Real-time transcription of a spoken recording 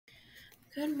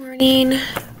Good morning.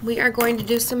 We are going to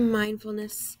do some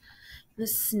mindfulness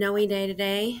this snowy day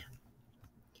today.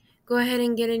 Go ahead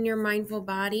and get in your mindful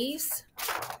bodies.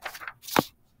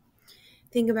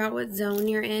 Think about what zone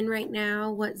you're in right now,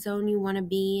 what zone you want to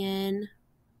be in.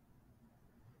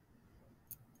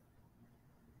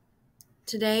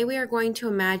 Today we are going to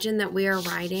imagine that we are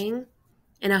riding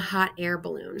in a hot air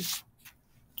balloon.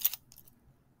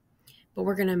 But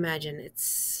we're going to imagine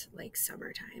it's like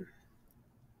summertime.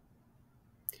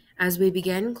 As we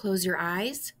begin, close your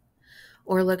eyes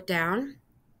or look down.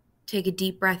 Take a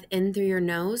deep breath in through your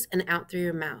nose and out through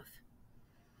your mouth.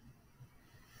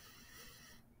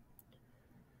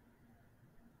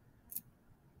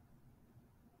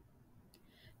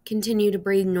 Continue to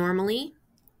breathe normally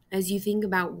as you think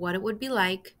about what it would be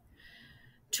like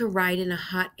to ride in a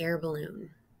hot air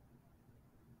balloon.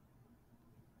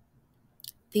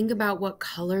 Think about what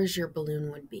colors your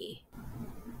balloon would be.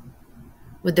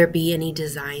 Would there be any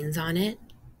designs on it?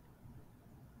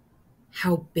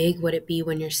 How big would it be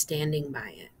when you're standing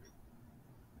by it?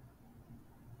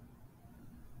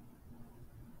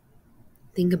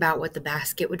 Think about what the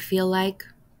basket would feel like.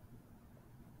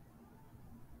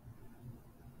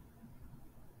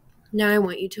 Now I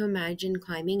want you to imagine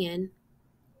climbing in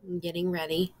and getting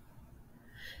ready.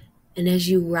 And as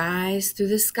you rise through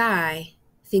the sky,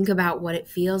 think about what it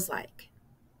feels like.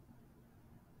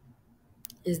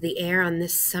 Is the air on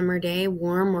this summer day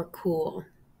warm or cool?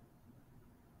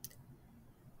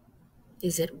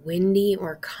 Is it windy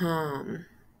or calm?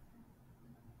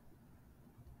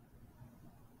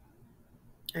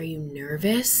 Are you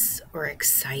nervous or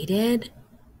excited?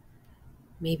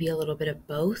 Maybe a little bit of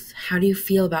both. How do you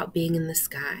feel about being in the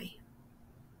sky?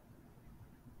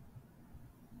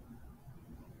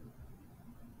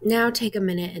 Now take a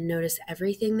minute and notice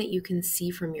everything that you can see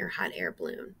from your hot air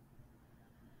balloon.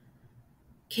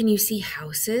 Can you see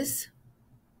houses?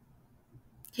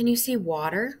 Can you see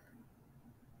water?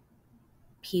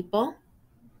 People?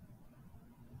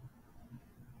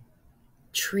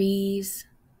 Trees?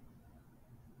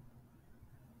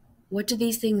 What do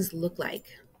these things look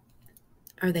like?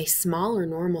 Are they small or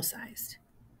normal sized?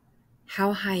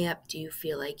 How high up do you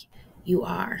feel like you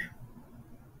are?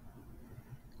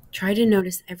 Try to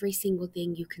notice every single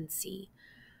thing you can see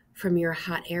from your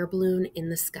hot air balloon in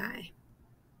the sky.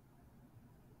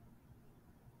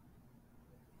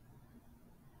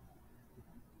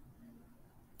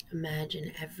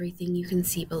 Imagine everything you can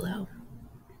see below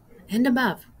and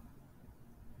above.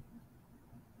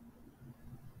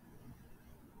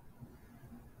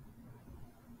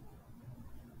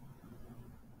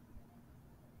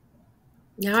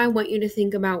 Now I want you to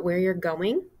think about where you're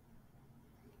going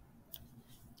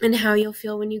and how you'll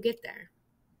feel when you get there.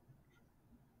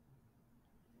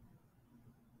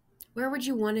 Where would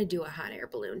you want to do a hot air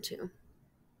balloon to?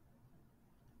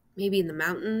 Maybe in the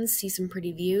mountains, see some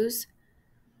pretty views.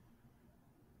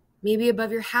 Maybe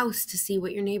above your house to see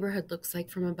what your neighborhood looks like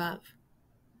from above.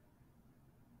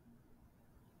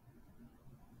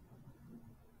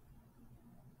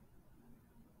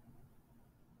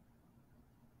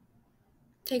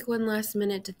 Take one last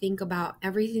minute to think about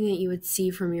everything that you would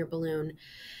see from your balloon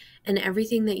and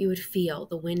everything that you would feel,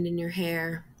 the wind in your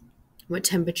hair, what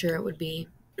temperature it would be.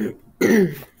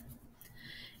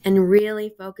 And really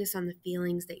focus on the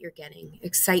feelings that you're getting.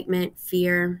 Excitement,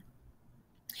 fear,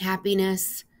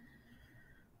 happiness,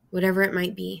 whatever it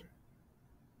might be.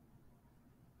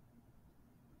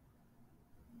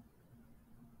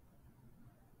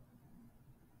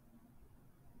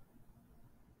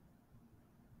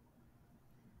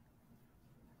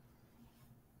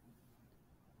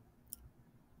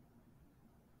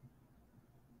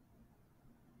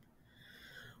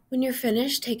 When you're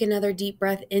finished, take another deep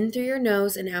breath in through your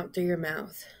nose and out through your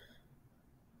mouth.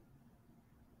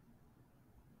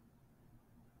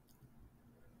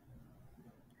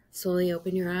 Slowly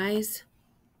open your eyes.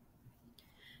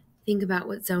 Think about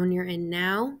what zone you're in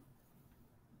now.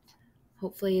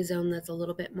 Hopefully a zone that's a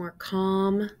little bit more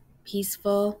calm,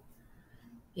 peaceful.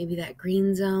 Maybe that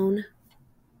green zone.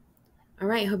 All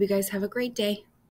right, hope you guys have a great day.